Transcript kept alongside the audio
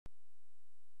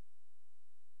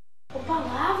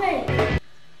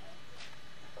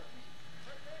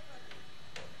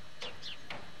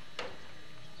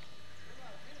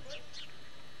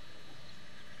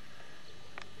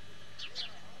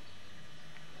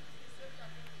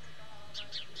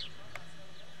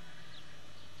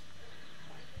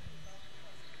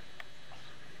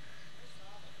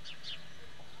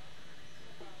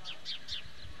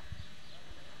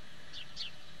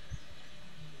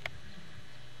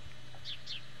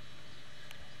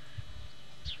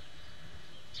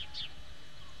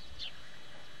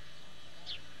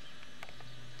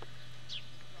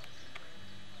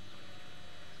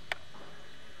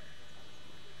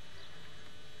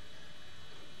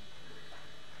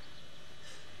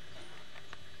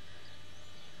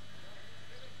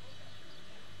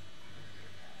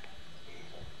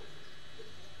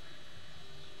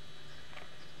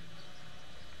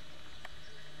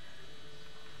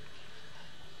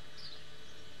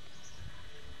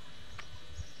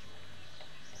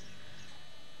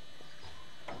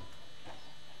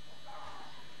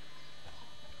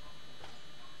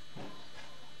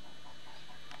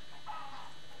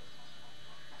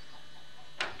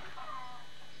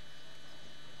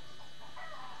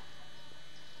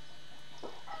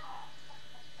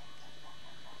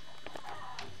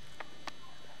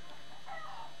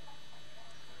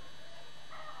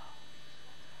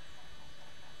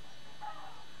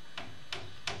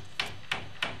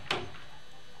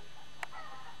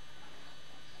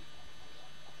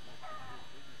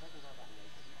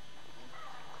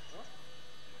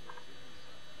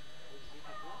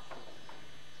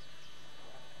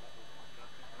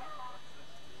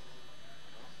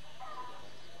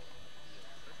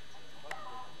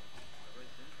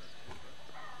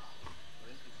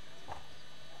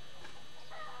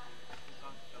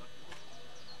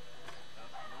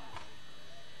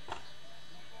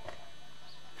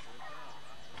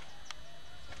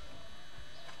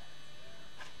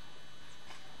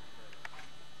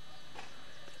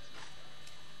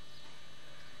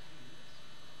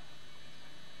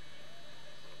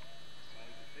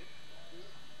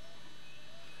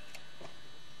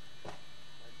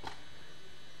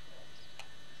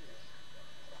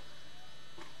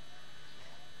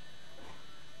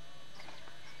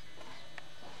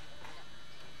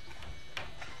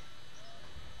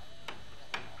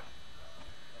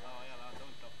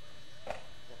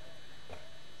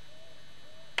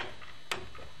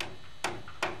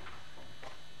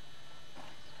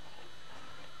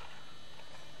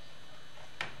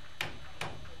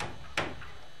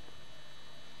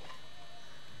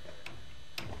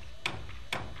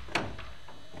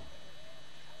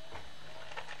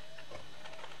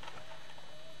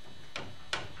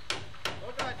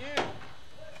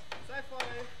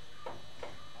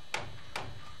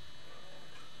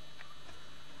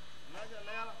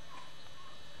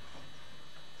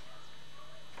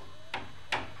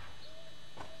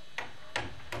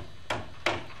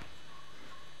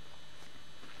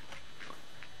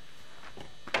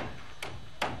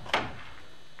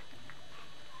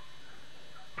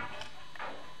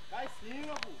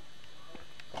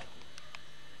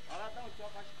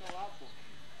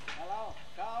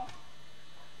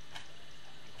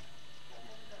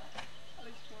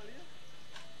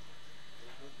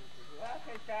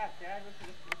cachai, meu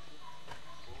filho.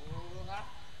 Porra.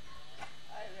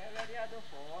 Aí, vereador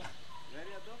forte.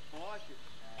 Vereador forte.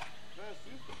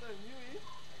 Francisco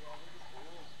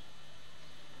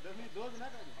 2012, né,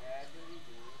 Claudinho? É, 2012.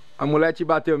 A mulher te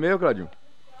bateu mesmo, Claudinho?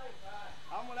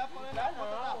 A mulher falando na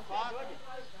ponta da faca.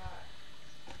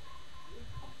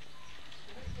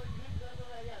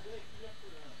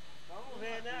 Vamos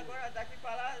ver, né? Agora daqui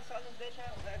pra lá só não deixa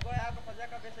Goiaba fazer a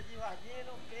cabeça de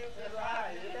Vardino, porque o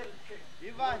celular ele. E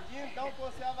Vardino, então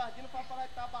você é Vardino pra falar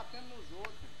que tá batendo nos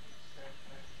outros.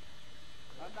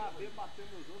 Anda bem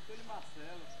batendo nos outros, ele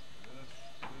Marcelo.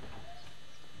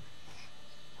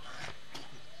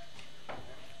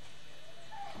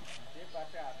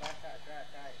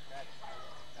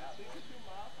 Tem que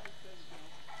filmar, faz sério não.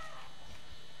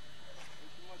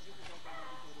 Última dica que eu tava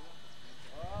de coroa.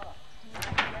 Ó,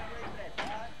 é meu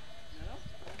empresário.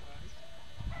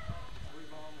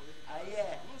 Aí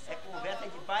é conversa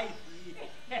de pai e filho.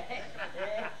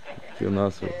 Aqui o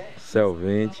nosso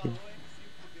Selvente,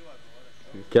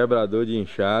 quebrador de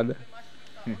enxada.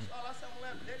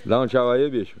 Dá um tchau aí,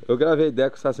 bicho. Eu gravei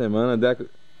Deco essa semana. Deco,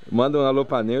 manda um alô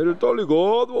pra Neuro. Eu tô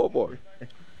ligado, ô pô.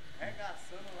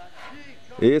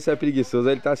 Esse é preguiçoso,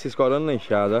 ele tá se escorando na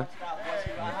enxada, ó.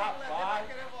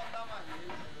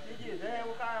 Se dizer,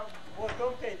 o cara botou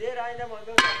um pedreiro, ainda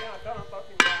mandou fazer uma cama pra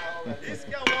filmar a obra. Isso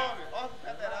que é o homem, órgão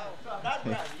federal. Soldado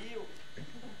Brasil.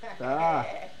 Tá.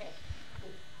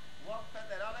 O órgão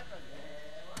federal, né,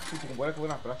 Claudinho? Bora que eu vou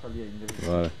na praça ali ainda.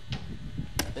 Bora.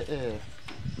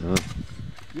 Não.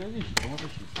 E aí, vamos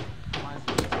assistir.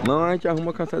 Não, a gente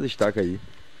arruma cantar destaque aí.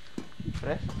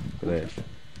 Presta? Presta.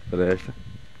 Presta.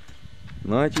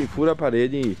 Não, a gente fura a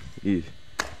parede e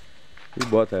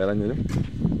bota ela, entendeu?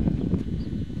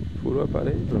 Furou a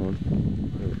parede e pronto.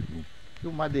 E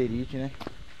o madeirite, né?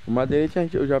 O madeirite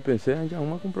eu já pensei, a gente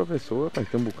arruma com o professor, rapaz,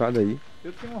 tem um bocado aí.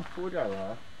 Eu tenho uma folha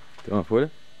lá. Tem uma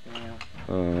folha? Tenho.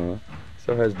 Ah,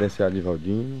 esse é o residencial de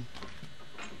Valdinho.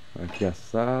 Aqui a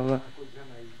sala.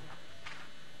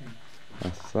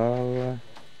 A sala.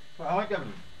 Aonde,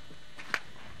 amigo?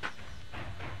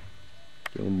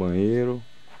 Tem um banheiro.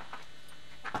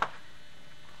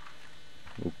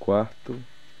 O quarto.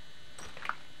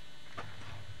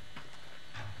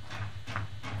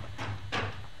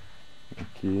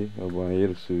 Aqui é o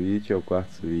banheiro suíte, é o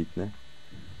quarto suíte, né?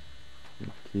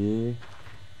 Aqui.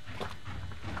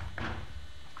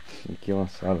 Aqui é uma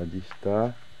sala de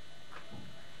estar.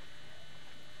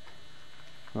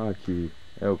 Aqui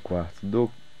é o quarto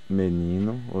do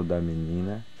menino ou da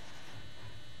menina.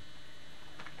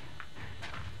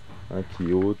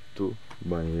 Aqui outro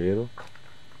banheiro.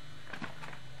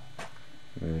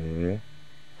 É.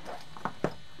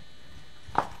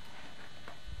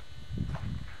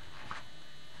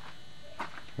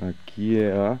 Aqui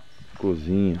é a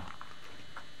cozinha.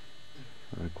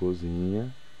 A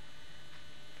cozinha.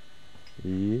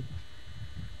 E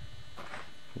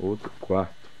outro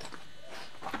quarto.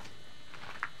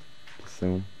 Que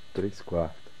são 3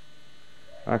 quartos.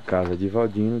 A casa de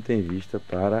Valdino tem vista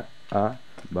para a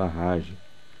barragem.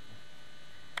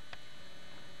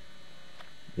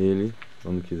 Ele,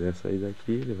 quando quiser sair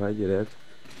daqui, ele vai direto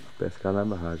pescar na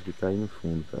barragem, que tá aí no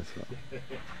fundo, pessoal.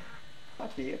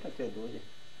 Batia, doido.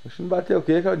 Você não bateu o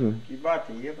quê, Claudinho? Que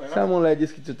batia, vai Essa mulher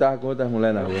disse que tu tava com outras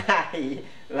mulheres na rua.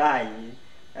 Lá aí.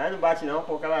 Ela não bate não,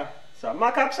 porque ela sabe.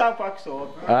 Macaco sabe o pau que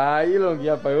sobe. Aí,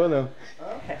 Longuinho apanhou não?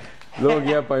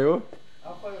 Longuinho apanhou?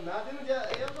 Apanho nada e no dia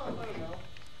eu não apanho não.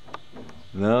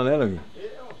 Não, né, Longuinho?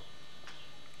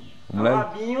 A mulher... A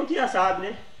Binho já sabe,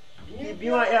 né? E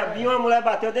Binho, a mulher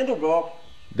bateu dentro do bloco.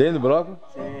 Dentro do bloco?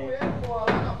 Sim.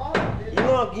 E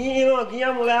Longuinho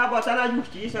a mulher vai botar na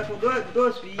justiça com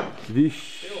dois filhos.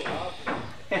 Vixe.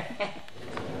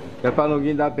 É pra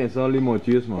Longuinho dar pensão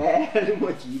limotíssimo. É,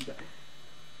 limotita.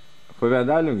 Foi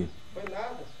verdade, Longuinho? Foi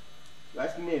nada.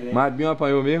 Acho que me lembra. Mas Binho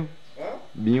apanhou mesmo? Hã?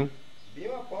 Binho?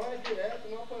 Binho apanha direto,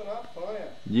 não apanha não, apanha.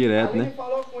 Direto, Ele né?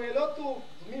 falou com ele, ou tu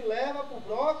me leva pro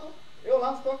bloco, eu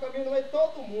lasco teu caminho no meio de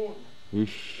todo mundo.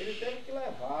 Ixi. Ele teve que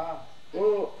levar.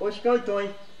 Ô Chicão e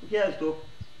Tony, o que restou?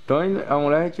 Então a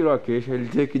mulher retirou a queixa, ele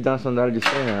teve que dar uma sandália de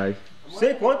 100 reais.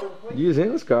 Sem conto?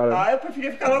 Dizendo os caras. Ah, eu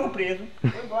preferia ficar logo preso.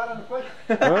 Foi embora, não foi?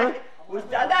 Hã?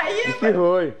 Sai daí, O que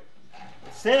foi?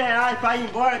 100 reais pra ir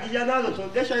embora, dizia não, doutor,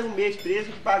 deixa aí um mês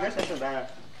preso que paga essa sandália.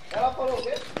 Ela falou o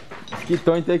quê? Que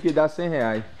Tony tem que dar 100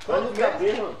 reais. Quando não ficar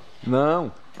preso, mano.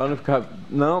 Não, pra não ficar.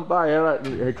 Não, pra ela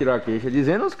retirar a queixa.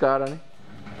 Dizendo os caras, né?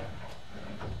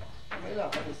 Vai lá,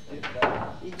 faz esse tempo daí.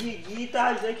 E Didi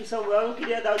tava dizendo que Samuel não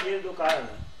queria dar o dinheiro do cara,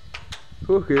 não.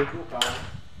 Por quê? Do cara.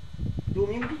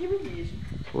 Domingo Didi me disse.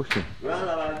 Poxa.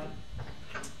 Lá.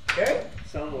 Quem?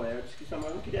 Samuel, disse que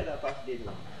Samuel não queria dar a parte dele,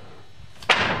 não.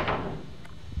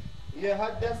 E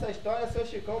errado dessa história é seu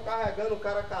Chicão carregando o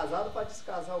cara casado pra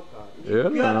descasar o cara.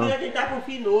 Eu Pior não. que ele tá com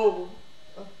fio novo.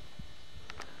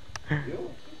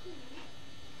 Viu?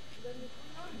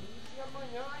 E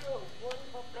amanhã eu vou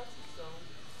pra procissão.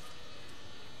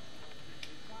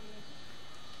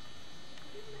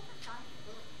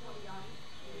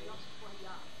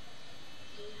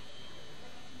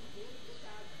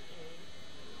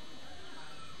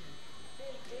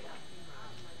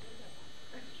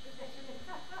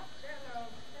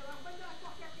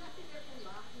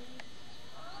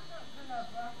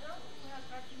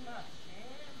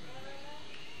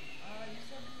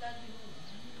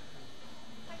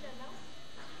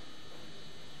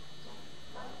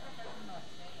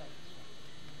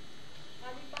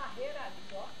 Ali barreira ali,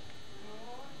 ó.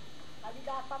 Ali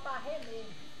dá pra barrer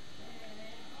mesmo.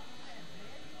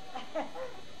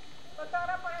 Outra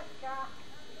hora parece carro.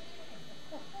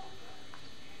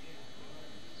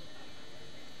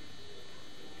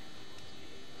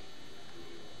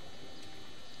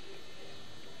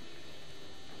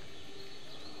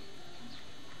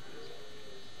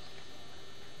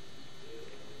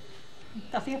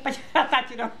 Tá assim pra tá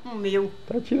tirando o meu.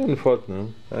 Tá tirando foto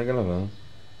não, tá gravando.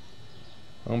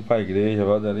 Vamos pra igreja,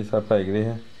 volta ali, sai pra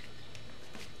igreja.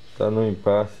 Tá no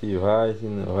impasse, se vai, se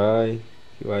não vai,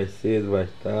 se vai cedo, vai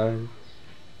tarde.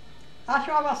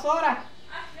 Achou a vassoura?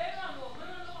 Achei, meu amor. Quando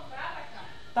eu não comprava, cara.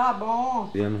 Tá bom.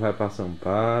 Adriano vai pra São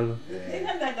Paulo. Ei,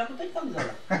 na verdade, não tô de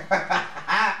camisola.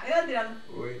 Ei, Adriano,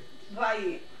 Oi.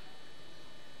 vai.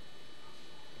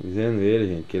 Dizendo ele,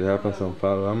 gente, que ele vai pra São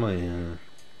Paulo amanhã.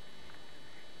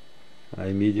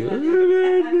 Aí me deu. Ai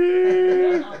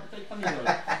Não, não tô de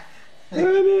camisola.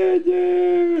 meu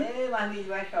Deus! Ei, mas ele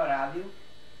vai chorar, viu?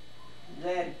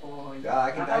 Zero, porra. Tá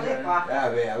lá que Vai tá fazer chorando. parte. Ah,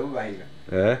 velho, barriga.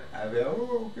 É? A velha,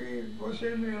 ô, que você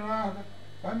me larga.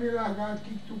 Vai me largar aqui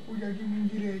que tu cuida de mim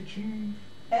direitinho.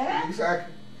 É? Ele sabe.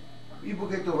 E por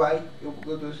que tu vai? Porque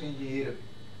eu tô sem dinheiro.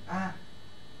 Ah,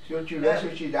 se eu tivesse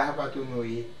eu te dava pra tu não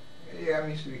ir. Ele ia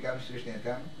me ficar me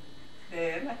sustentando.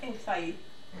 É, mas tem que sair.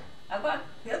 Agora,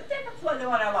 eu não tenho que fazer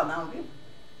morar lá não, viu?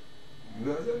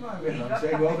 Você não vai ver não, você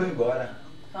é igual vai embora.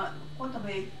 Quanto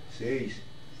veio? 6.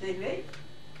 6 veio?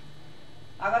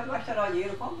 Agora tu vai estourar o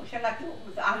dinheiro, como chegar aqui,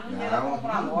 arranja um dinheiro pra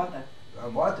comprar uma moto. A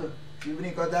moto? Se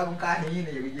brincar, eu tava um carrinho,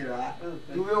 nego, de lá. Puta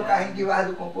Tu viu o que carrinho que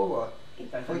Vardo comprou, ó. Que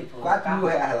tá Foi fazendo 4 mil carro?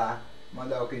 reais lá.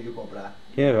 Mandar o que de comprar.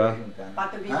 Quem é Vai Vardo? juntando. Pra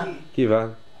tu vir Hã? de... Que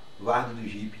Vardo? Vardo do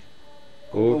Jeep.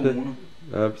 Opa. Comprou um Uno.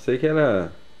 Ah, pensei que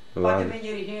era. Pra tu Vardo. vir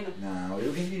dirigindo. Não,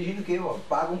 eu vim dirigindo o quê? Ó,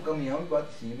 pago um caminhão e boto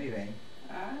em cima e vem.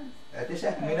 Ah, É até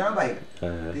certo, melhor na barriga.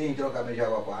 É. Tem trocamento de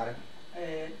água para.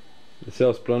 é. Esses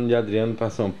são os planos de Adriano pra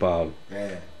São Paulo.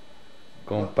 É.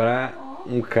 Comprar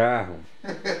um carro.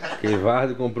 Que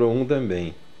Vardo comprou um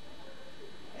também.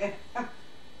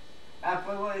 Ah,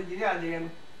 foi o de Adriano.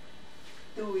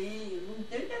 Tu ir, não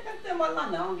tem que demorar lá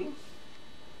não, viu?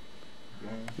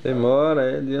 Demora,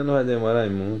 aí Adriano não vai demorar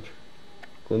muito.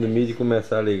 Quando o mídia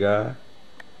começar a ligar.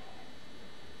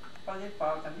 Fazer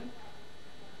falta, viu?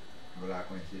 Vou lá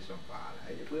conhecer São Paulo.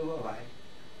 Aí depois eu vou vai.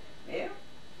 Eu?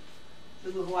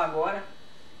 Tudo ruim agora.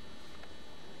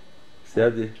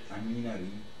 A menina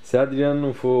ali. Se Adriano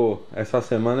não for essa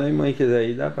semana, e mãe quiser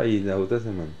ir, dá pra ir na outra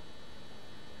semana.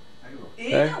 Aí eu vou.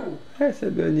 E É? não?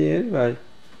 Recebeu o dinheiro e vai.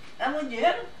 É muito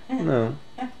dinheiro? Não.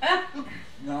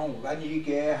 Não, vai ninguém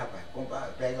quer, rapaz. Compra,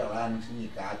 pega lá no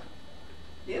sindicato.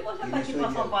 E você E tá aqui isso pra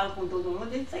aí, São ó. Paulo com todo mundo,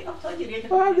 ele sai com a sua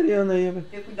direita. Olha o Adriano aí, velho.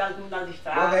 Ter cuidado com das Logo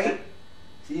estradas. aí,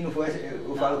 se não for,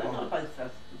 eu falo não, com. não faz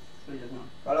essas coisas não.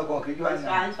 Fala com o Cristo, vai Mas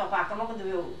não. a gente só faz a cama quando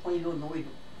vê o noivo.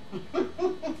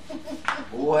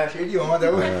 Porra, cheio de onda.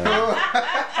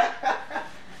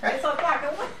 Aí só faz a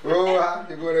cama. Porra,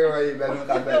 segurei eu aí, bebe um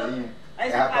cafezinho. Aí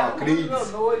É só faz a rapaz, cama quando vê o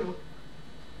Cristo. noivo.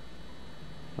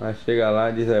 Mas chega lá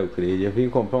e diz, é o Cris, eu vim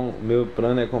comprar um. Meu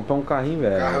plano é comprar um carrinho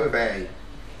velho. Carro velho.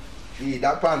 E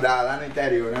dá pra andar lá no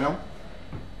interior, né não?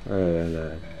 É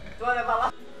verdade. Tu vai levar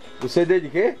lá? O CD de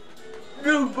quê?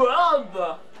 Do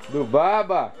Baba! Do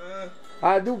Baba?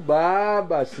 Ah, do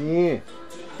Baba, sim.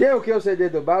 Tem o que o CD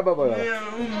do Baba, boy?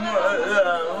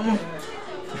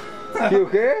 Que o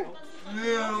quê?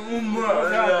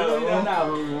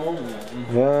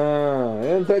 Não,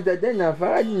 eu não tô entendendo não,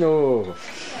 fala de novo.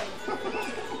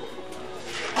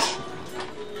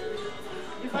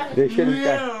 Deixa ele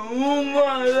ficar.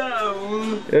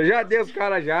 Eu já dei os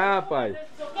caras já, rapaz.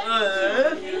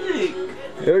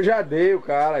 Eu já dei o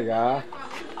cara já.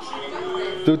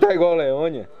 Tu tá igual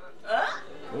Leônia.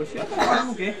 Oxe, eu tô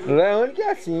falando o quê? Leônia que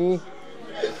é assim.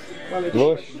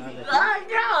 Oxe.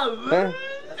 Hã?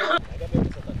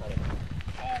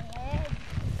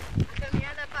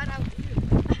 Caminhada para o rio.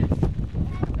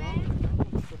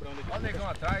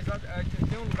 atrás, ó,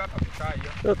 tem um lugar pra puxar aí,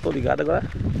 ó. Eu tô ligado agora.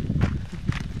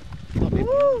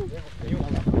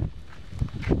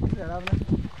 Miserável, né?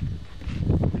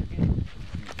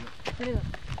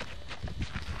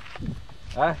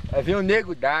 Ah, vem um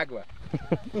nego d'água.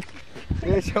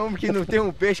 Esse homem que não tem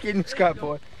um peixe que ele não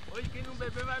escapou. Hoje quem não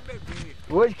beber vai beber.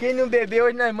 Hoje quem não beber,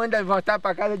 hoje nós manda voltar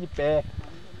pra casa de pé.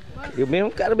 Eu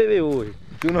mesmo quero beber hoje.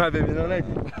 Tu não vai beber não, né,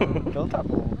 Dito? Então tá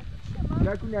bom.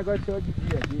 Já que o negócio é de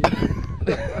dia aqui.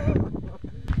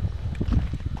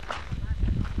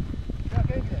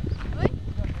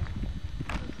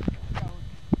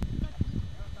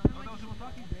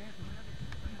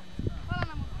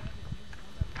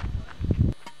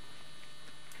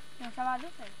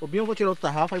 O Binho eu vou tirar outra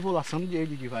tarrafa e vou laçando de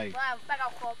ele, vai. Vai, vou pegar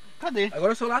o copo. Cadê?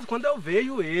 Agora eu só laço quando eu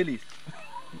vejo eles.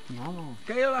 Não.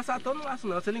 Porque aí eu laçar todo, não laço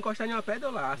não. Se ele encostar em uma pedra,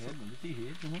 eu laço. Desse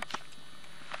jeito, né?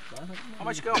 Ó,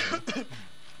 mas que é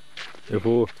Eu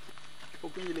vou.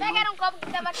 Pegaram um copo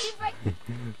que tava aqui, vai.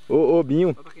 Ô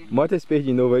Binho, mostra esse peixe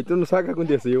de novo aí, tu não sabe o que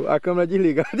aconteceu. A câmera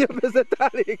desligada e a pessoa tá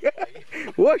ligada.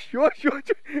 Oxi. Olha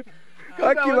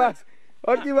que vacilo.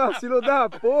 Olha que vacilo da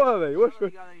porra, velho.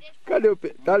 Oxi. Cadê o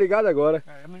peixe? Tá ligado agora.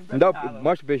 Me dá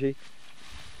mostra o peixe aí.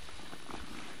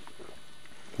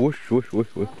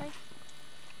 Oxi.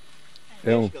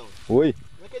 É um. Oi.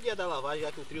 Naquele dia da lavagem,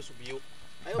 já que o trio subiu.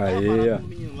 Aí eu Aí, tava parado ó. com o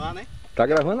menino lá, né? Tá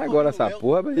gravando agora essa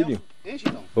porra, aí, Binho. Enche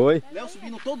então. Oi. Léo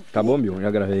subindo todo Tá bom, Binho,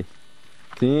 já gravei.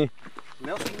 Sim.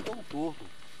 Léo subindo todo torto.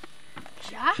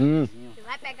 Já? Hum. Você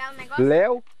vai pegar o negócio?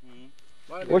 Léo.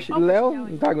 Oxe, Léo,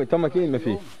 não tá aguentando. Toma aqui, meu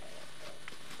filho.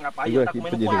 Rapaz, Segura ele tá aqui,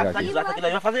 comendo deixa eu desligar conhaque, tá aqui. ligado que aquilo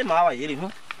aí vai fazer mal a ele,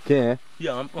 viu? Quem é?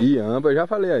 Ian, pô. Iamba, eu já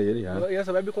falei a ele já. E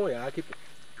essa bebe conhaque.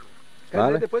 Quer Fala.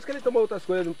 dizer, depois que ele tomou outras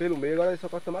coisas pelo meio, agora ele só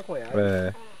pode tomar conhaque.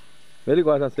 É. Ele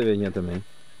gosta da cervejinha também.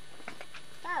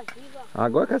 Tá viva.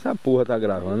 Agora que essa porra tá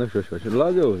gravando, xoxo,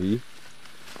 logo eu vi.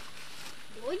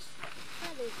 Dois?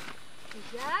 Cadê?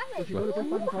 Já, Chegou, velho. depois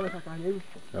pode falar essa carne aí.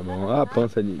 Tá bom. Ó, a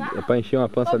pança de. É pra encher uma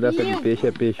pança dessa de peixe,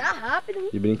 é peixe. Tá rápido, hein?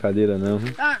 De brincadeira não.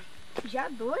 Viu? Tá. Já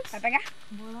dois? Vai pegar?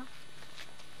 Vou lá.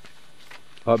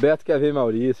 Roberto quer ver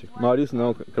Maurício. Maurício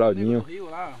não, Claudinho. Rio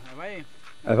lá, vai.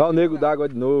 Vai o nego d'água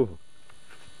de novo.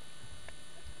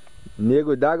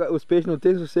 Nego d'água, os peixes não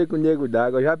tem sossego com o nego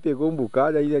d'água. Já pegou um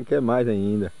bocado, ainda quer mais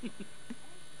ainda.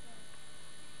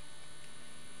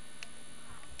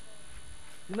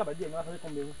 Não, vai fazer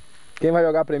comigo. Quem vai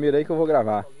jogar primeiro aí que eu vou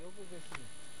gravar? Se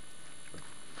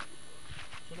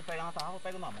eu não pegar na tarrafa, eu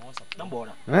pego na mão. Então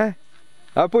bora. É?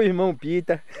 Olha pro irmão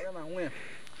Pita. Pega na unha.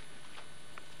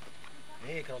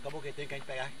 Ei, cara, acabou que tem que a gente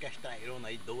pegar com as trairona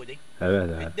aí doida, hein? É A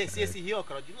verdade. gente descer esse rio, ó,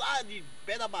 cara, de lá de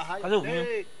pé da barragem. Cadê o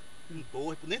vinho? Um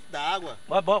torre, por dentro da água.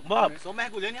 Bora. Só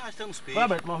mergulhando e arrastando os Vai, peixes.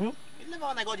 Beto, vamos, viu? Ele não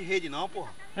leva um negócio de rede não,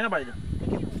 porra. Vem na barriga.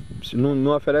 Não,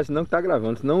 não oferece não que tá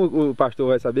gravando, senão o pastor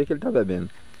vai saber que ele tá bebendo.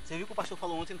 Você viu que o pastor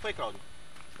falou ontem, não foi, Cláudio?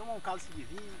 Toma um cálice de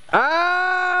vinho.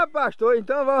 Ah, pastor,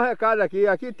 então vai um recado aqui.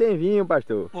 Aqui tem vinho,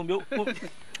 pastor.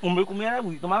 O meu comia era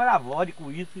muito, tomava era vodka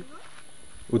com isso.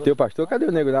 O teu pastor, cadê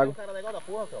o nego d'água? O cara legal da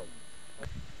porra, Cláudio.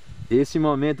 Esse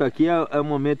momento aqui é o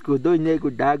momento que os dois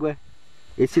negros d'água,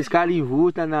 esses caras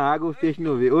envoltam na água, os peixes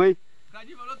não vê. Oi?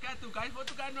 Cadinho falou que é tucar, se for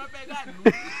tucar não vai pegar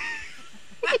nunca.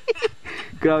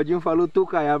 Claudinho falou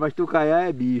tucaiá, mas tucaiá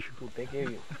é bicho. Tu tem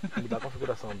que mudar a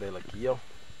configuração dela aqui, ó.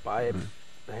 Pai é,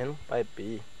 tá vendo? Pai é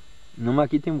P. Não, mas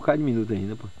aqui tem um bocado de minuto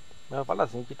ainda, pô. Mas eu falo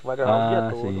assim, que tu vai gravar o dia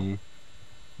todo. Sim.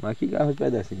 Mas aqui grava os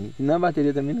pedacinhos. Na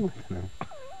bateria também não aguenta, não.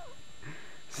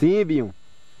 Sim, Binho.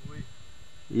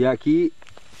 E aqui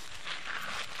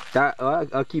tá,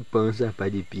 ó que pança,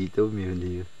 rapaz, de pita, oh, meu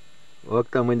Deus. Olha o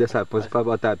tamanho dessa pança pra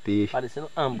botar peixe.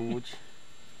 Parecendo ambute.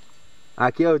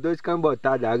 Aqui é os dois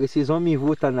cambotados da água. Esses homens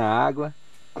voltam na água.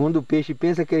 Quando o peixe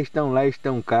pensa que eles estão lá, eles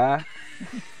estão cá.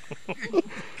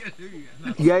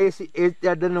 E aí esse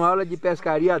tá dando aula de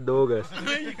pescaria a Douglas.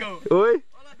 Oi?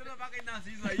 Olha a dona vaca de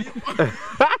Narciso aí.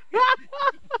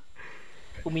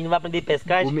 O menino vai aprender a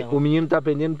pescar, O menino tá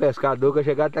aprendendo a pescar. A Douglas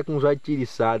chegar tá com os olhos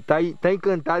tiriçados. Tá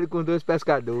encantado com os dois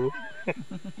pescadores. É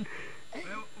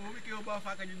o homem que roubou a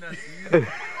faca de Narciso.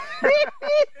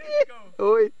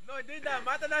 Oi? Nós dentro da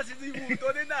mata, Narciso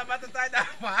voltou dentro da mata atrás da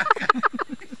faca.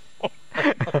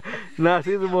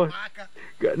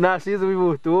 Narciso me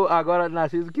voltou, agora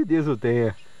Narciso que Deus o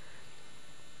tenha.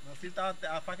 Narciso tava,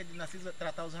 a faca de Narciso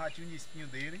tratar os ratinhos de espinho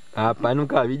dele. Rapaz,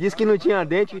 nunca vi. Disse que não tinha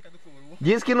dente.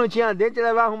 Disse que não tinha dente e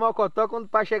levava arrumar o cotó. Quando o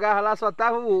pai chegava lá só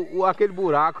tava aquele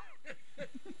buraco.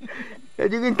 Eu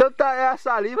digo, então tá, é a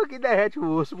saliva que derrete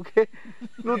o osso, porque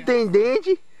não tem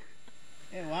dente.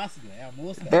 É o ácido, é a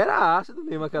mosca. Era ácido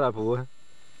mesmo aquela porra.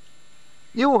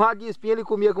 E o rato de espinha ele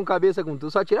comia com cabeça com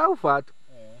tudo, só tirava o fato.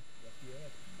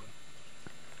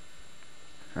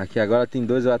 Aqui agora tem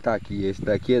dois ataques. Esse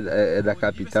daqui é da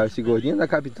capital, esse gordinho é da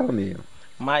capital mesmo.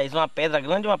 Mais uma pedra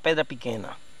grande e uma pedra pequena.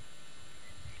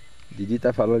 Didi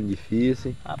tá falando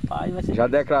difícil. Rapaz, vai ser. Já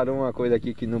declarou uma coisa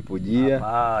aqui que não podia.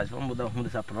 Rapaz, vamos mudar o rumo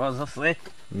dessa prosa, você.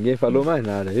 Ninguém falou mais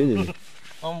nada, viu, Didi?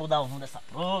 Vamos mudar o rumo dessa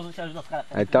prosa, deixa eu ajudar os caras.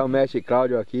 Aí tá o mestre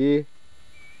Cláudio aqui.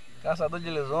 Caçador de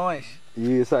ilusões.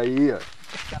 Isso aí, ó.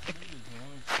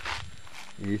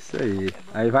 Isso aí.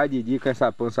 Aí vai Didi com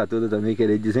essa pança toda também,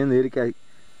 dizendo ele que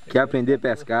quer aprender a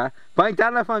pescar. Pra entrar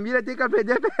na família tem que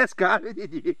aprender a pescar, viu,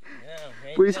 Didi?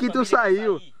 Não, Por isso que tu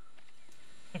saiu.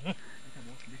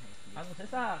 A não ser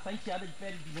essa enteada de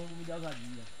pele de gongo me dá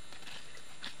ousadia.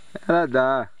 Ela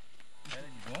dá. Pedra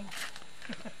de gongo?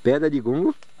 Pedra de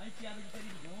gongo? A enteada de pele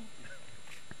de gongo.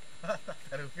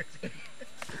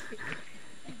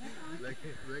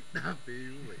 Tá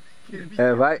feio,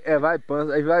 velho. Vai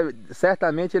pança.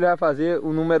 Certamente ele vai fazer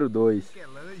o número 2.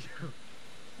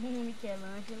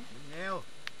 Miguel.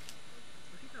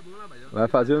 Vai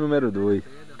fazer o número 2.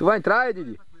 Tu vai entrar,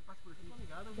 Didi?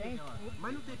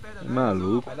 Mas não tem pedra,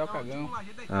 Maluco. Vai dar o cagão.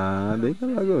 Ah, bem que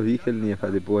eu vi que ele não ia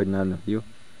fazer porra de nada no rio.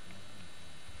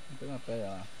 Não tem uma pedra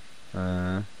lá.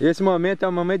 Ah, esse momento é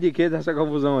o momento de que dessa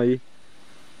confusão aí?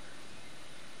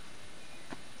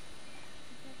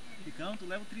 Ficão, tu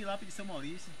leva o trilápio de São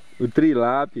Maurício. O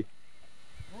trilápio.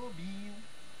 Ô, Binho.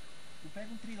 Tu pega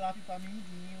um trilápio pra mim,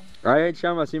 Binho. Aí a gente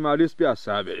chama assim Maurício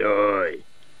Piaçaba. Oi.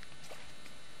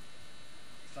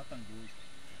 Satangosto.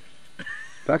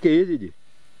 Pra que isso, Didi?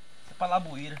 Isso é pra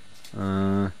laboeira.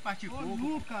 Ah, Partiu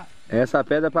fogo. essa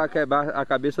pedra é pra quebrar a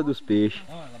cabeça dos peixes.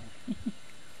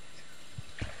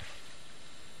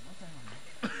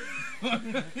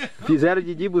 Fizeram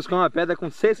Didi buscar uma pedra com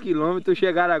 6 km,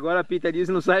 chegaram agora, a Pita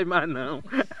disse não sai mais não.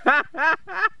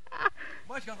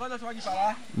 Pode, agora nós vamos pra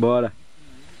lá. Bora.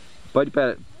 Pode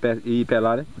ir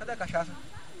pelar, né? Cadê a cachaça?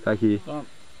 Tá aqui.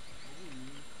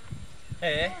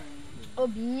 É,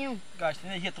 Obinho. gastei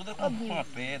energia toda com uma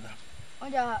pedra.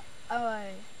 Onde é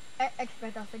que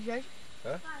perto da roça de hoje?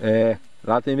 É,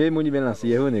 lá tem meio mundo de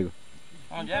melancia, viu, nego?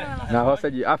 Onde é? Na roça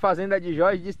de... A fazenda de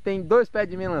Jorge diz que tem 2 pés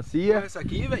de melancia. Olha isso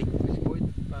aqui, velho.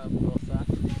 Biscoito pra roçar.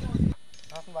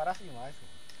 Nossa, barato demais.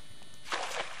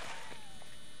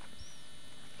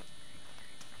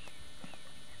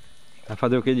 Vai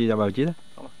fazer o que de abatida?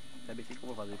 É bem que eu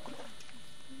vou fazer.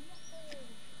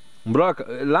 Um bloco?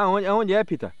 Lá onde é,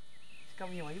 Pita? Esse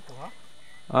caminhão aí, porra.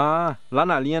 Ah, lá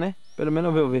na linha, né? Pelo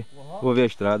menos eu vou ver. Vou ver a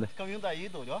estrada. Esse caminhão daí,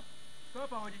 doido, ó. Vai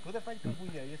pra onde? Tudo é pé de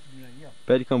cambuí aí, esse menino aí, ó.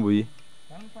 Pé de cambuí.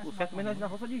 O certo mesmo é na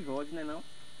roça de Jorge, né não? O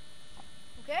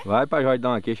quê? Vai pra Jorge dar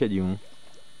uma queixa de um.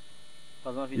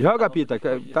 Fazer uma visita Joga, na Pita, roça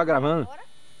de Jorge. tá gravando?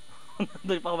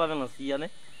 Doido pra roubar melancia,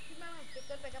 né? Não, eu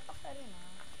quero pegar passarinho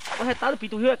não. Corretado,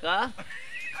 Pita, o rio é cá.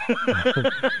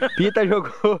 Pita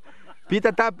jogou.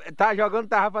 Pita tá jogando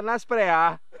tarrafa nas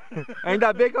preá.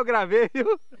 Ainda bem que eu gravei,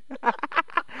 viu?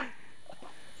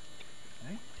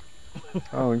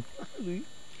 Aonde?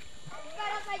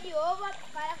 Farofa de ovo,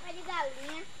 farofa de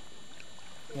galinha.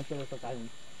 Não quero essa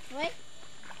carne. Oi?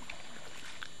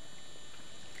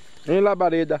 Em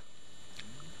Labareda.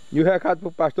 E o recado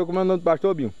pro pastor, como é o nome do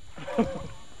pastor, Binho?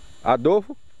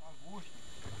 Adolfo?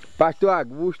 Pastor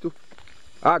Augusto.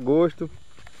 Agosto.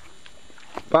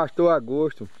 Pastor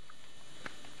Agosto.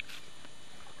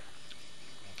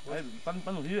 Pra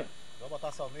no rio, é? Vou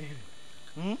botar sal nele.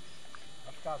 Vai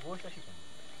ficar a gosto, Chico.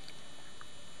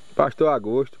 Pastor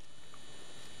Agosto.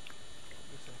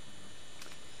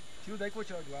 Tio, daí que eu vou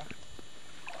tirar de lá.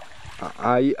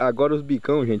 Aí agora os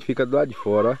bicão, gente, fica do lado de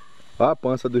fora, ó. Ó a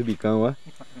pança dos bicão, ó.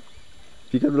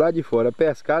 Fica do lado de fora.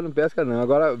 Pescar não pesca não.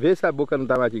 Agora vê se a boca não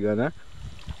tá matigando, né?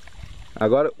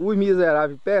 Agora os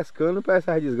miseráveis pescando pra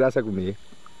essas desgraças comer.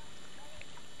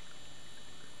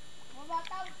 Vou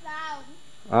botar o sal.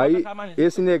 Aí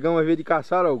esse negão veio de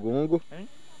caçar ao gongo.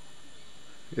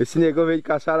 Esse negão veio de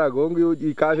caçar a gongo e o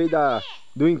de cá veio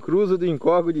do encruzo do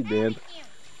encorgo de dentro.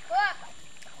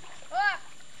 Opa!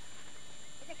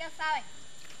 Esse aqui é o sal, hein?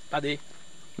 Cadê?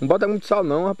 Não bota muito sal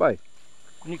não, rapaz.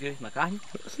 Com o quê? Na carne?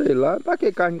 Sei lá, pra que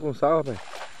carne com sal, rapaz?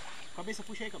 Cabeça,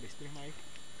 puxa aí, cabeça. Terma aí.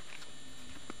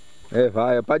 É,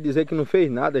 vai, é pra dizer que não fez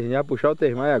nada, a gente vai puxar o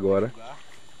termai agora.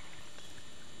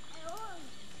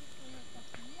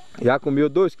 Já comeu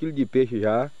 2 kg de peixe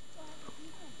já.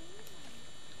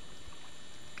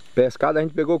 Pescada a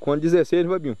gente pegou quanto? 16,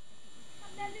 não foi, Binho?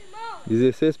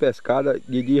 16 pescadas,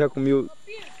 Didi já comeu.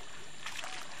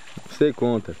 Não sei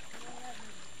conta.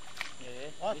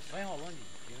 Ó, vai enrolando.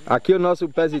 Aqui o nosso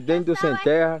presidente do Sem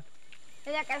Terra.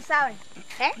 Esse aqui é o sal, hein?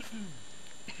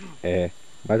 É.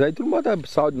 Mas aí tu não bota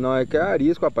sal não, é que é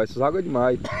arisco, rapaz. Essas águas é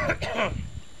demais.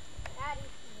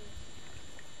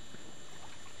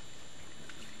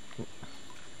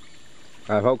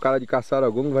 Aí vai o cara de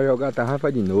Caçaragomo, vai jogar a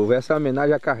tarrafa de novo. Essa é a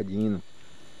homenagem a Cardino.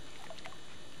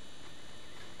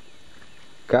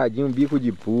 Cardinho, bico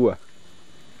de pua.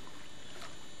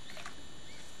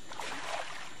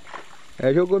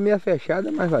 É, jogou meia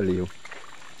fechada, mas valeu.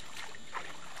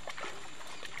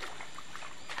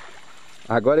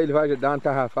 Agora ele vai dar uma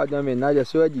tarrafada em homenagem a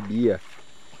seu Adibia.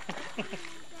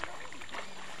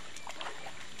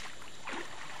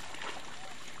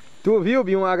 Tu viu,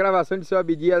 Binho, a gravação de seu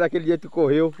Abidia daquele dia que tu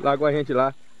correu lá com a gente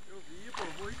lá? Eu vi, pô,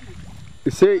 vou ir.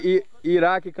 Você e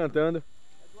Iraque cantando.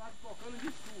 Eduardo tocando de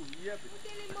surria.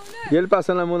 E ele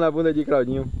passando a mão na bunda de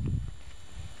Claudinho.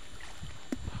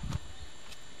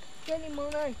 Tem limão,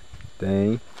 né?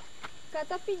 Tem. O cara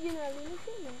tá pedindo ali, não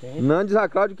sei não. Não diz a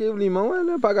Cláudio que o limão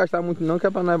não é pra gastar muito não, que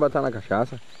é pra nós botar na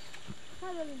cachaça.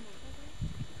 Cadê o limão?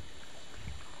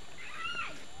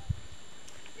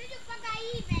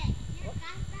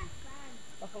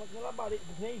 Tá falando que nem labareda,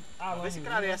 nem... Ah, Vê se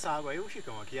clareia essa água aí, o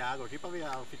Chicão. Aqui a água aqui pra ver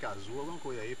a água ficar azul, alguma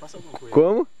coisa aí. Passa alguma coisa.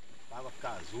 Como? A água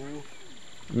ficar azul.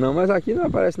 Não, mas aqui não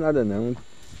aparece nada não.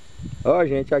 Ó,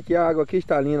 gente, aqui a água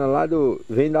cristalina lá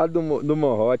vem lá do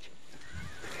morrote.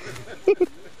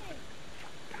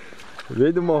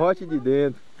 Vem do morrote de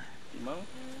dentro. Irmão.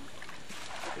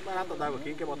 Tem barata d'água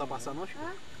aqui, quer botar passar não, Chicão?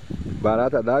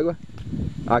 Barata d'água?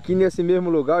 Aqui nesse mesmo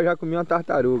lugar eu já comi uma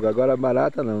tartaruga. Agora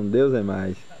barata não, Deus é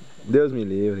mais. Deus me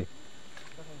livre.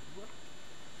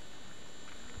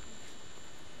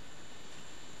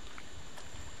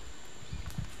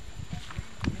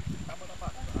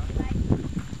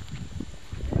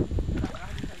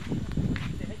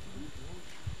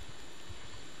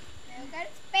 Eu quero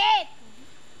espeto.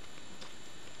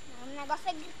 O negócio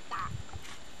é gritar.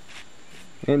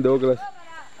 Hein, Douglas?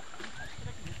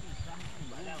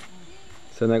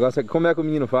 Esse negócio aqui, como é que o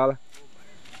menino fala?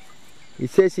 E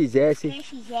se eu fizesse? Se eu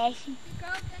fizesse.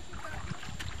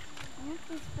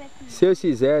 Se eu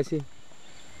fizesse.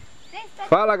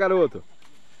 Fala, garoto.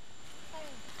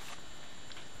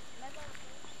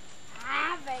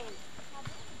 Ah, velho.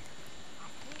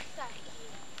 Isso aqui.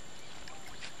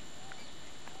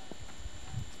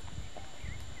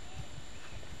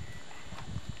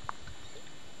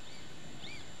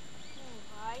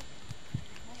 Não vai.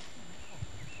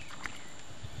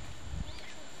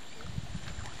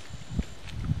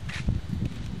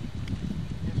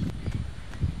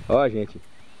 Ó, gente.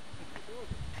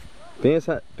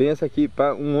 Pensa que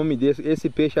para um homem desse, esse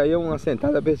peixe aí é uma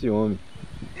sentada para esse homem.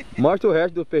 Mostra o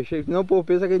resto do peixe, senão o povo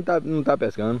pensa que a gente não tá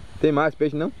pescando. Tem mais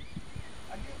peixe não?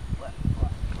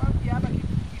 Uma piada que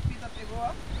Pita pegou,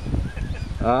 ó.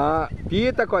 Ah,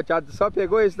 Pita, coteado, só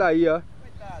pegou esse daí, ó.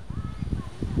 Coitado.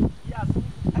 E azul.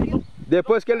 Aí,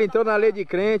 Depois que ele entrou na lei de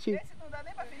crente. esse não dá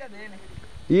nem pra filha dele.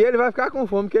 E ele vai ficar com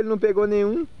fome, porque ele não pegou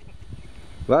nenhum.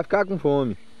 Vai ficar com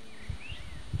fome.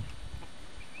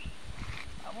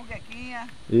 A muquequinha.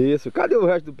 Isso. Cadê o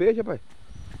resto do peixe, rapaz?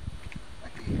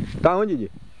 Aqui. Tá onde,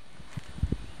 Didi?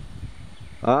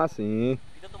 Ah, sim.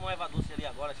 Pita tomou um Eva doce ali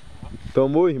agora, Chicão.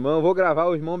 Tomou o irmão. Vou gravar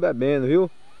o irmão bebendo, viu?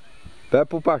 Pede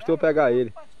pro pastor pegar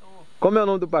ele. Como é o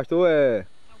nome do pastor? É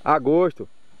Agosto.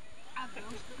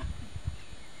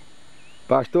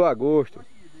 Pastor Agosto.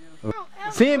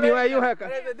 Sim, Binho, aí o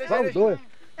recado. Vamos dois.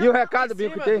 E o recado,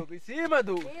 Binho, que tem? Em cima,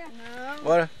 Du. Não.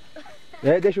 Bora.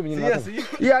 É, deixa o menino lá. Sim, assim.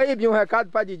 E aí, Binho, um recado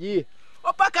pra Didi.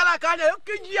 Opa, aquela carne aí,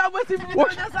 que diabo esse menino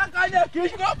Oxe. nessa carne aqui,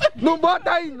 Chicão? Não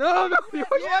bota aí não, meu filho.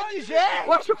 de jeito.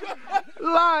 Oxe,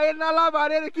 lá, ele na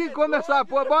labareda que come essa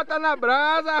porra. Bota na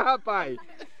brasa, rapaz.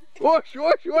 Oxe,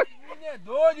 oxe, oxe. Menino é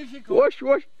doido, Chicão. Oxe,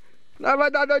 oxe. Nós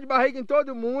vai dar dor de barriga em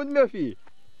todo mundo, meu filho.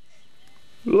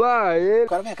 Lá ele. O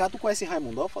cara, vem cá, tu conhece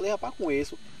Raimundão? Eu falei, rapaz,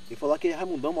 conheço. Ele falou que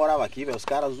Raimundão morava aqui, velho. Os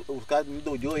caras me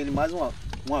doidou ele mais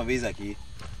uma vez aqui.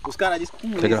 Os caras dizem que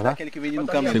com leite gravar? daquele que vende no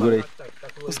caminhão. Segura aí.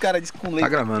 Os caras dizem que com leite. Tá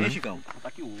gravando, Ei, né? Chicão, tá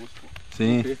aqui o osso, pô.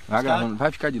 Sim, Os vai cara- gravando.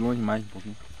 Vai ficar de longe mais um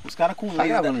pouquinho. Os caras com Tá leite.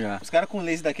 gravando já. Os caras com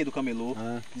leite daqui do camelô.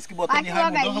 Ah. Diz que botando em Vai que logo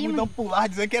Raimundão, aí, Raimundão pular,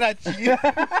 dizendo que era tia.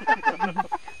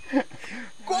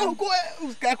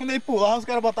 Os caras quando ele pulavam, os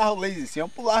caras botavam o leite em cima,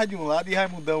 pulavam de um lado e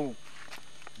Raimundão.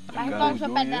 Vai embora o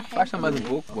seu pedaço. Afasta mais um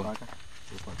pouco, pô.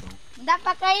 Dá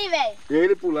pra cair, velho.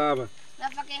 Ele pulava. Dá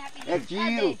pra cair rapidinho. É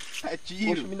tiro. É Poxa,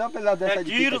 tiro. me dá um pedaço dessa É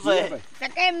de tiro, pica aqui, Zé. rapaz. Essa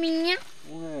aqui é minha.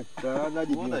 Tá, dá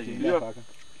de Boa, aqui, gente. a faca.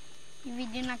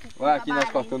 Dividindo aqui com Olha a aqui nós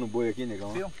barriga. cortando o boi aqui,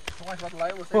 negão. Viu? Tô mais pra lá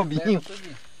e você. Ô, Binho. tudo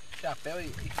de chapéu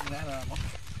e merda na mão.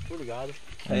 Tô ligado.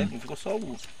 É, ficou só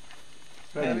o...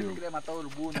 Eu queria matar o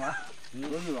urubu no ar.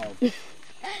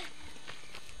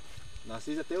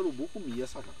 Narciso até urubu comia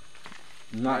essa cara.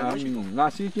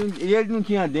 Nasci e ele não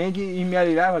tinha dente e me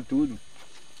alirava tudo.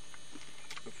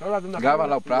 Grava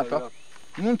lá o prato, ó.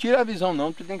 Não tira a visão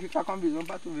não, tu tem que ficar com a visão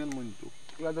pra tu ver no monitor.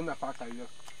 Lá da minha faca aí, ó.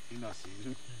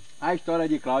 Inacismo. A história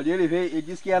de Cláudio, ele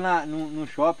disse que ia no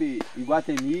shopping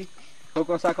Iguatemi, foi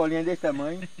com uma sacolinha desse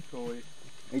tamanho. Foi.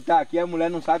 Ele tá aqui, a mulher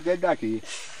não sabe que ele tá aqui.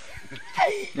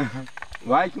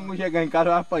 Vai que não chegar em casa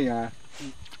vai apanhar.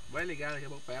 Vai ligar daqui a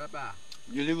pouco pra ela pra...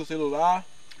 Desliga o celular.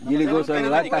 Desligou o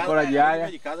celular, tá fora de Ele área.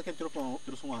 veio de casa que ele trouxe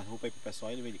uma roupa aí pro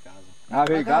pessoal, ele veio de casa. Ah,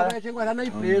 veio em casa. Tinha que guardar na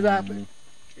empresa, rapaz.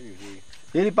 Ele veio.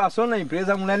 Ele passou na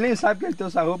empresa, a mulher nem sabe que ele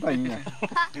trouxe a roupa ainda.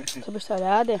 Sobre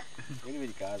estrada. Ele veio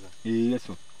de casa.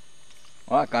 Isso.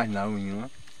 Olha a carne lá, menino.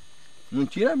 Não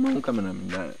tira a mão,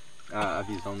 câmera, a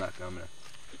visão da câmera.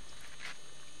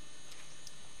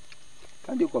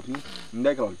 Cadê o copinho? Onde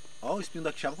é, Cláudio? Olha o espinho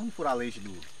da quixaba como furar leite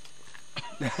do...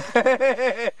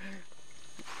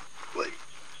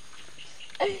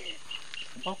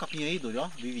 Olha o capinha aí, doido, ó.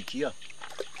 Do Iviti, ó.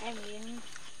 É mesmo.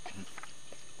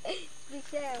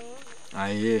 Bicho é um.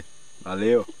 Aí,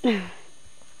 valeu.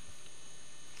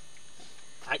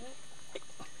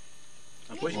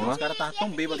 Depois os caras estavam tão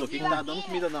bêbados aqui que tava dando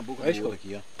comida na boca do outro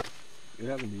aqui, ó. Eu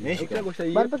já comi. Enche, Eu cara. já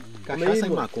gostei. Cachaça e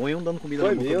maconha, um dando comida na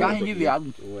boca do Carne outro de aqui.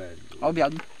 viado. Ué, Olha o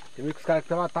viado. tem que os caras que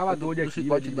tava doido aqui,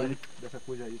 chicote velho, dele. dessa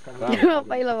coisa aí. Meu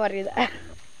pai lavareda.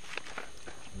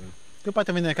 Teu pai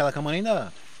tá vendendo aquela cama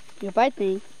ainda? Meu pai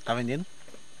tem. Tá vendendo?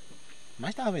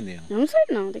 Mas tava vendendo. Eu não sei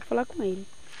não, tem que falar com ele.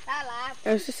 Tá lá.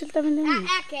 Eu não sei se ele tá vendendo.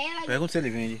 não. É aquela. Pergunta se ele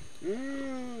vende.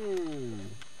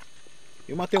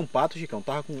 Eu matei um pato, Chicão.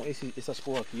 Tava com essas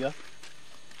porra aqui, ó.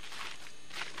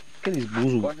 Aqueles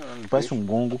buzos. Parece um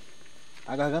gongo.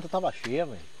 A garganta tava cheia,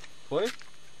 velho. Foi?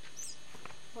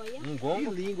 Foi. Um E gongo?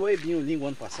 o lingo, o lingo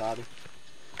ano passado.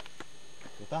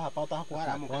 Eu tava com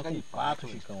aracrã, com pato,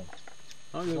 Chicão.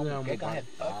 Onde eu Não quer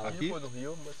carretar. Aqui? Foi no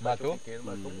rio, mas Matou? pequeno,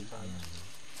 matou um sabe.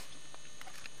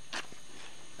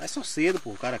 É só cedo,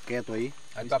 pô, o cara quieto aí.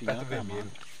 Aí tá Espinhar, perto vai vermelho.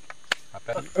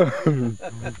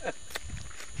 amar.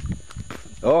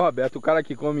 Ó, Roberto, o cara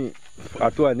que come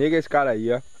a tua nega é esse cara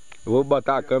aí, ó. Eu vou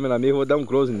botar a câmera mesmo, vou dar um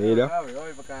close nele, ó.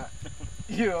 Olha pra cá.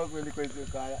 E eu com ele conheceu o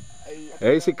cara. Aí,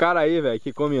 É esse cara aí, velho,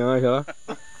 que come anja,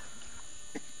 ó.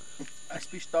 as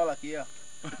pistolas aqui, ó.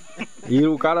 E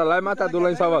o cara lá é matador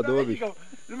lá em Salvador, bicho.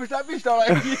 Ele mostrou a pistola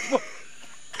aqui, pô.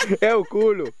 É o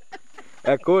culo.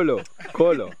 É colo.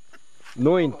 Colo.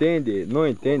 Não entende,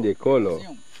 colo.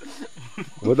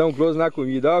 Vou dar um close na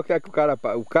comida. Olha o que é que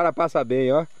o cara passa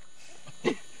bem, ó.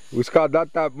 O escaldado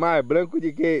tá mais branco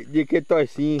de que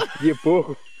toicinho. De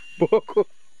porco.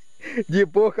 De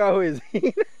porco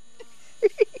arrozinho.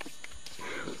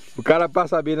 O cara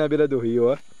passa bem na beira do rio,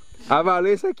 ó. A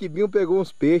Valência que Binho pegou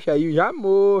uns peixes aí já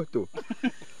morto.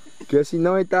 Porque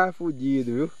senão ele tava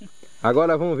fudido, viu?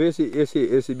 Agora vamos ver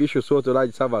esse bicho solto lá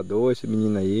de Salvador, esse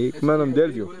menino aí. Como é o nome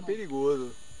dele, viu? É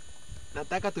perigoso. Na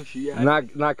Takatuxia.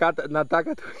 Na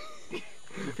Takatuxia.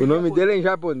 O nome dele é em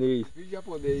japonês. Filho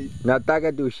japonês. Na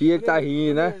Takatuxia ele tá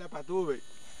rindo, né? Olha pra tu, velho.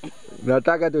 Na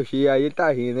Takatuxia aí ele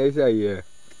tá rindo, é isso aí, é.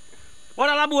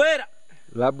 Bora, Laboeira!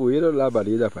 Laboeira ou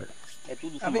labareda, rapaz? É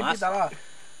tudo A bebida lá.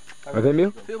 Vai ver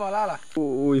mesmo? Filma lá.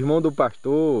 O irmão do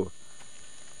pastor.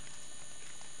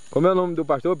 Como é o nome do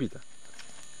pastor, Pita?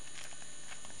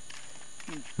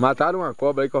 Mataram uma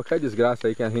cobra aí, qualquer desgraça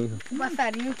aí que a gente. Um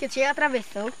passarinho que chega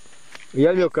atravessou. E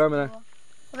aí, meu câmera, né?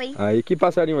 Foi. Aí, que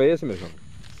passarinho é esse, meu irmão?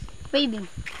 Foi bem.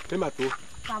 Quem matou?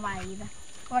 Labareda.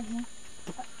 Pode vir.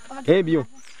 Hein, Binho?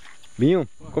 Binho,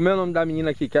 como é o nome da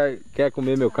menina que quer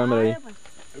comer meu câmera aí?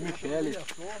 É Michele.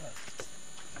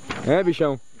 É,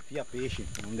 bichão? Enfia peixe.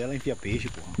 O nome dela é enfia peixe,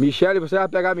 porra. Michele, você vai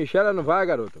pegar a Michele ou não vai,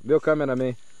 garoto? Meu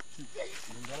cameraman. O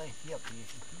nome dela é enfia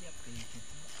peixe.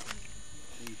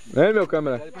 Hein, meu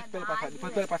câmera?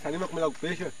 Depois pega passarinho, vai comer logo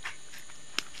peixe.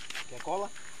 Quer cola?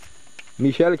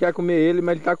 Michele quer comer ele,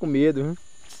 mas ele tá com medo, viu?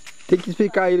 Tem que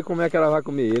explicar a ele como é que ela vai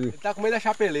comer ele. Ele tá com medo da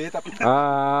chapeleta.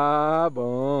 Ah,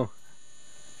 bom.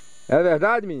 É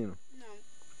verdade, menino?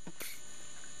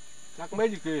 Tá com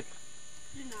medo de quê?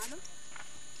 De nada.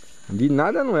 De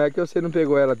nada não é que você não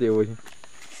pegou ela até hoje.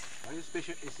 Olha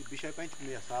esse bicho aí pra gente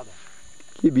comer assado.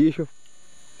 Que bicho.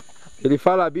 Ele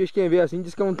fala bicho, quem vê assim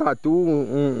diz que é um tatu,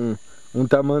 um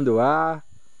tamanduá.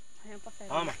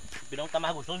 Toma, o pirão tá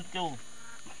mais gostoso do que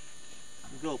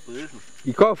o peixe.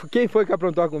 E quem foi que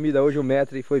aprontou a comida hoje, o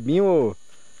mestre? Foi Binho ou...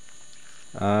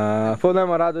 Ah, foi o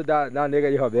namorado da nega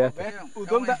de Roberto. O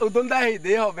dono da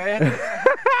RD, Roberto.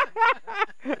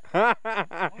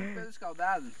 Onde fez o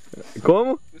escaldado?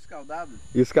 Como? O escaldado.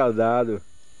 Escaldado.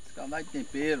 Escaldado de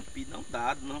tempero. Não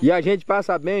dado, não. E a gente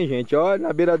passa bem, gente. Olha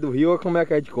na beira do rio, olha como é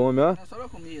que a gente come, ó. Não, só pra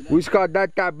comida. O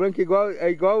escaldado tá branco é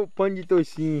igual o pano de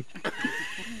toicinho.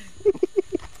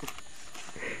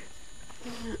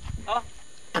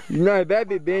 E nós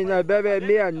bebe bem, nós bebe é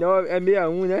 69, é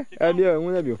 61, né? É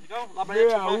 61, né, Bill? Então, lá pra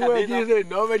gente tomar 61 é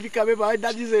 19, é de cabeça pra baixo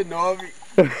dá 19.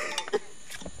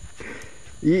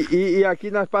 E aqui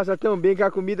nós passamos tão bem que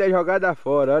a comida é jogada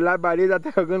fora. Olha, a labareda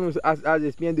tá jogando as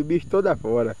espinhas do bicho toda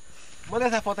fora. Manda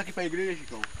essa foto aqui pra igreja,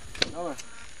 Chicão.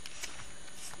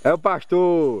 É o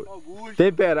pastor Augusto.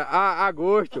 Tempera,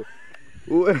 Agosto.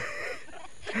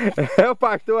 É o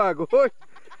pastor Agosto.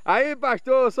 Aí,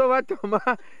 pastor, o senhor vai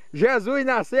tomar. Jesus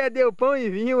na ceia deu pão e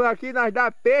vinho. Aqui nós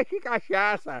dá peixe e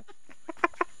cachaça.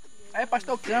 Aí,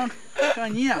 pastor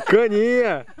Caninha.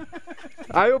 Caninha.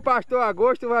 Aí o pastor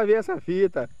Agosto vai ver essa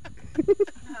fita.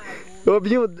 Ô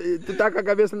Binho, tu tá com a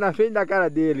cabeça na frente da cara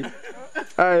dele.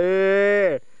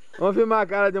 Aê! Vamos filmar a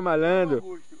cara do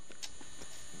malandro.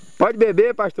 Pode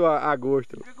beber, pastor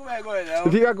Agosto. Não fica com vergonha, não.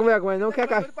 Não fica com vergonha, não quer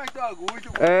do pastor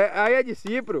Augusto. É, aí é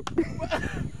discípulo.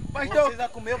 Pastor, Vocês vão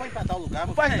comer, eu vou empatar o lugar.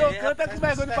 o pastor canta com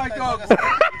vergonha do pastor Augusto.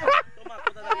 Toma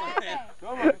conta da panela.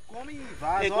 Toma, come e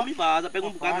vaza. Ele come e vaza, pega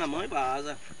um bocado na mão e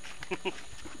vaza.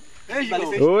 Ei, Chicão.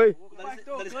 Oi? O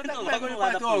pastor canta com vergonha do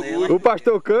pastor Augusto. O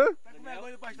pastor Cã? Tá com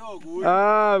vergonha do pastor Augusto.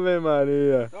 Ave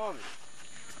Maria. Tome.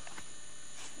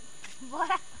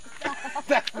 Bora.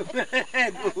 Tá com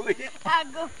vergonha.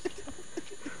 Agosto.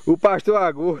 O pastor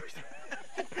Agosto.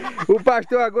 O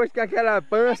pastor Agosto com aquela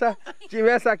pança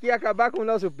tivesse aqui ia acabar com o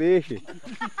nosso peixe.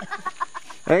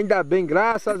 Ainda bem,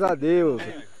 graças a Deus.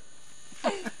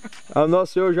 Ao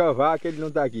nosso Senhor Jeová que ele não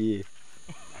tá aqui.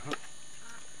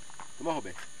 Toma,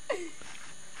 Roberto.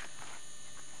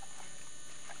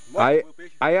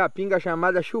 Aí a pinga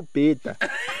chamada chupeta.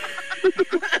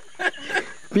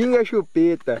 Pinga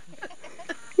chupeta.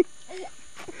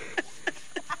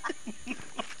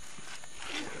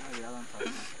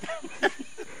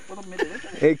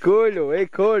 Ei,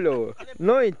 colho.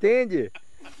 Não entende?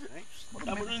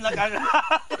 Tá botando na cara.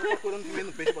 Tô procurando comer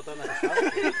no peixe e botando na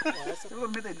chave.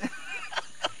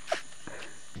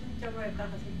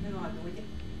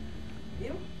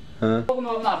 Fogo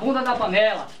na bunda da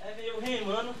panela. Aí veio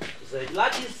remando, Zé, lá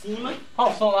de cima,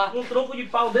 Olha o som lá. um tronco de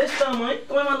pau desse tamanho,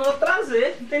 tu mandou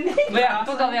trazer, não tem nem Leva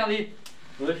toda a lenha ali.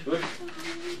 Oxe.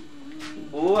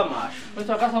 Boa, macho. Foi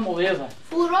trocar essa moleza.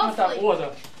 Furou, Muita foi.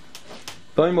 gorda.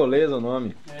 Tony Moleza o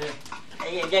nome.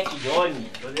 Aí é Jack Joy, minha.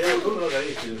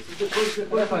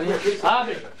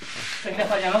 Abre. Você quer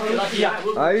farinha não? Porque lá aqui,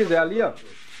 ó. Aí, Zé, ali, ó.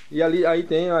 E ali, aí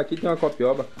tem, ó, aqui tem uma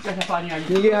copioba. Quer essa farinha aí?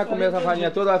 Ninguém vai comer essa farinha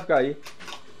toda, vai ficar aí.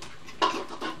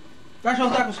 O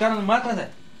cachorro tá com os caras no mato, né, Zé?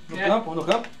 No É. campo, no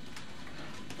campo?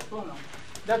 Não.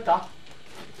 Deve estar.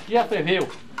 Já preveu.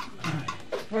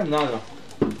 Não é nada, não.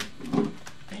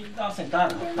 Tem que dar uma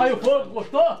sentada. Aí o fogo,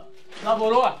 gostou?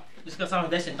 Laborou? Descansar uns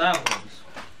 10 centavos.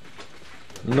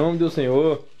 Em nome do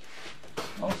Senhor.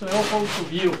 O senhor, o fogo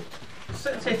subiu.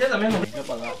 Certeza mesmo.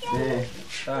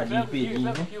 Tadinho,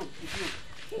 pedinho.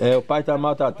 É, o pai tá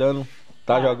maltratando.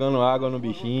 Tá jogando água no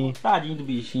bichinho. Tadinho do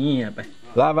bichinho, rapaz.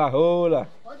 Lava a rola.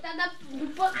 Outra da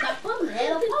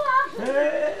panela, vou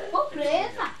lá. Ficou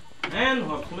presa. É, não,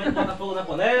 Robson, como é que bota fogo na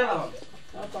panela,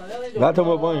 Robson? Já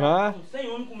tomou banho já? Sem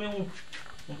homem comer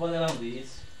um panelão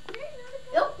desse.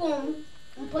 Eu como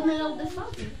um panelão desse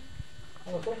sozinho.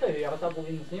 Só você ver, ela tá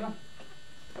bulindo em cima.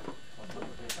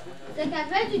 Você quer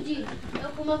ver, Didi? Eu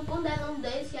como um panelão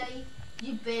desse aí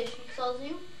de peixe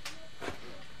sozinho.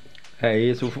 É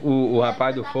isso, o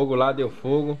rapaz do fogo lá deu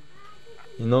fogo.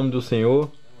 Em nome do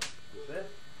Senhor.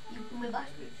 E comer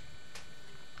bastante.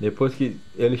 Depois que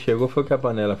ele chegou foi que a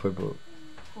panela foi pro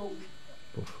Fogo.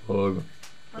 fogo.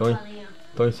 Põe pra lenha.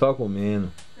 Tô só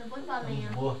comendo. Você põe pra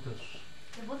lenha. Mortos.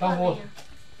 Você põe Tá pra morto. lenha.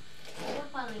 Você põe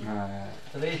pra lenha.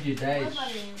 3 de Você 10. põe pra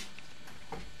lenha.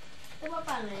 Você põe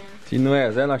pra lenha. Se não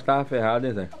é Zé, nós tava ferrado,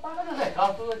 hein, Zé? Apaga o Zé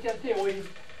Carlos, tudo aqui até hoje.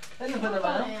 Ele não vai Põe pra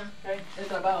trabalhar, não? lenha. Ele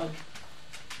trabalha onde?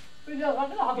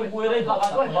 Tem poeira aí,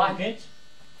 lavar dois barcos. quente.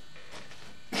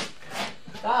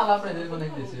 Tá lá pra ele quando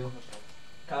ele desceu.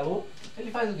 Calor?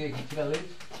 Ele faz o quê? Que tira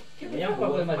leite? Nem é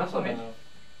problema, exatamente.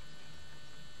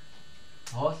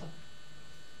 Roça.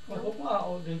 Eu vou com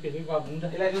o dente com a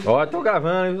bunda. Ele é Ó, tô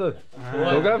gravando, hein,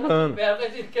 Zé? Tô gravando. Espera que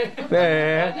esse que...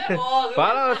 É.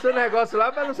 Fala o seu negócio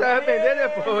lá pra não se arrepender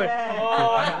depois.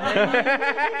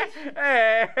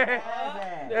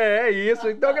 É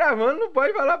isso. Tô gravando, não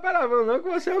pode falar palavrão não, que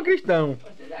você é um cristão.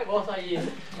 Esse negócio aí.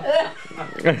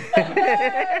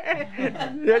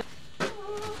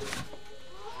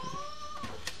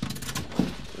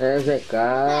 É, Zé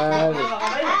Carlos.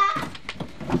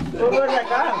 Ô, Zé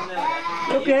Carlos,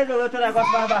 tu que resolveu teu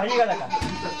negócio para a barriga, Zé Carlos?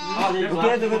 Tu que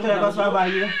resolveu teu negócio para a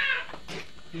barriga?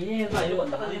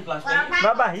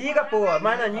 Na barriga, pô,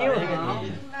 mais naninho.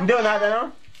 Não deu nada,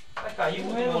 não? Vai cair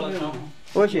com enrolação.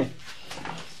 Oxi.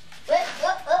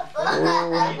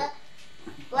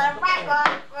 Bora pra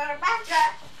cá, bora pra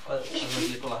cá. Olha aqui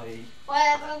que eu lavei.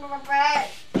 Bora pra cá.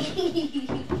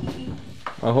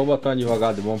 Mas vou botar um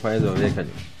advogado bom pra resolver,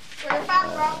 cadê? Bora pra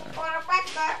cá, bora pra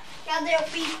cá. Cadê o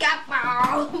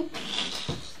pica-pau?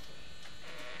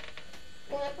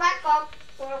 Bora pra cá,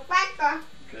 bora pra cá.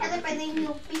 Cadê o pedacinho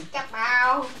do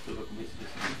pica-pau?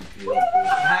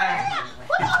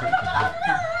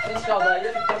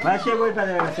 Mas chegou aí pra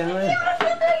delegacia, não é?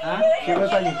 Chegou aí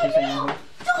pra gente, isso aí, não é?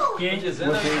 Quem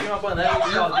dizendo que tinha uma panela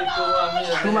de caldeiro que a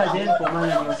minha. Tu mais ele, pô,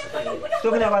 mais ele.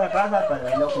 Tu que negócio da casa, rapaz,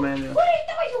 ainda comendo.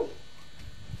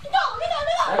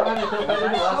 Aí vai meter o pé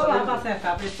dele lá. Vou lá pra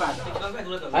acertar, pra espada.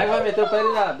 Aí vai meter o pé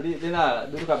dele na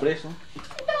do cabresto, né?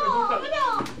 Não,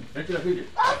 não. Vem tirar vídeo.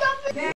 Não, não.